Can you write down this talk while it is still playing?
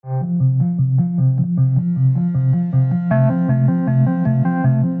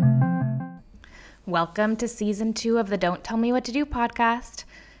Welcome to season 2 of the Don't Tell Me What to Do podcast.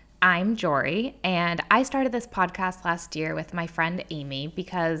 I'm Jory, and I started this podcast last year with my friend Amy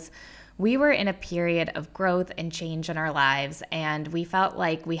because we were in a period of growth and change in our lives, and we felt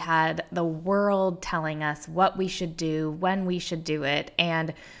like we had the world telling us what we should do, when we should do it,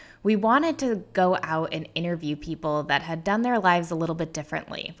 and we wanted to go out and interview people that had done their lives a little bit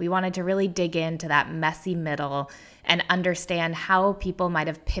differently. We wanted to really dig into that messy middle and understand how people might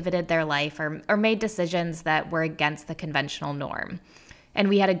have pivoted their life or made decisions that were against the conventional norm. And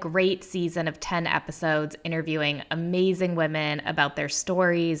we had a great season of 10 episodes interviewing amazing women about their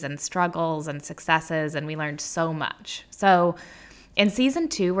stories and struggles and successes, and we learned so much. So in season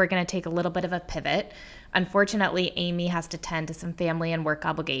 2, we're going to take a little bit of a pivot. Unfortunately, Amy has to tend to some family and work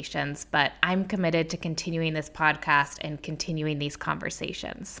obligations, but I'm committed to continuing this podcast and continuing these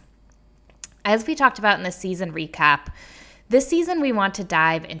conversations. As we talked about in the season recap, this season we want to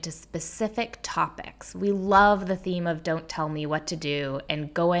dive into specific topics. We love the theme of Don't Tell Me What to Do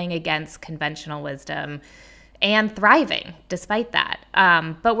and going against conventional wisdom and thriving despite that.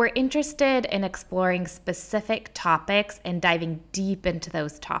 But we're interested in exploring specific topics and diving deep into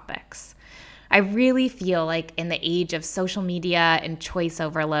those topics. I really feel like in the age of social media and choice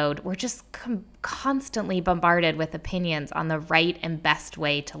overload, we're just constantly bombarded with opinions on the right and best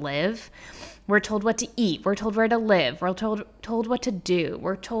way to live. We're told what to eat. We're told where to live. We're told what to do.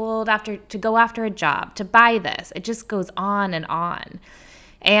 We're told to go after a job, to buy this. It just goes on and on.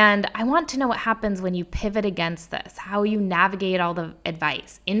 And I want to know what happens when you pivot against this, how you navigate all the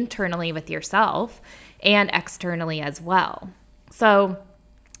advice internally with yourself and externally as well. So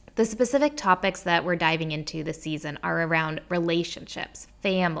the specific topics that we're diving into this season are around relationships,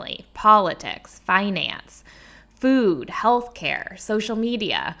 family, politics, finance, food, healthcare, social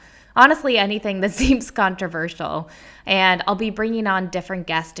media, honestly, anything that seems controversial. And I'll be bringing on different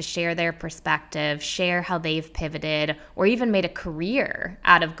guests to share their perspective, share how they've pivoted, or even made a career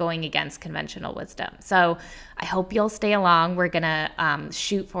out of going against conventional wisdom. So I hope you'll stay along. We're going to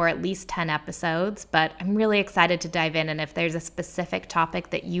shoot for at least 10 episodes, but I'm really excited to dive in. And if there's a specific topic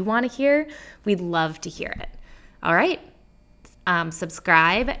that you want to hear, we'd love to hear it. All right.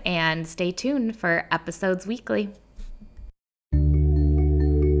 Subscribe and stay tuned for episodes weekly.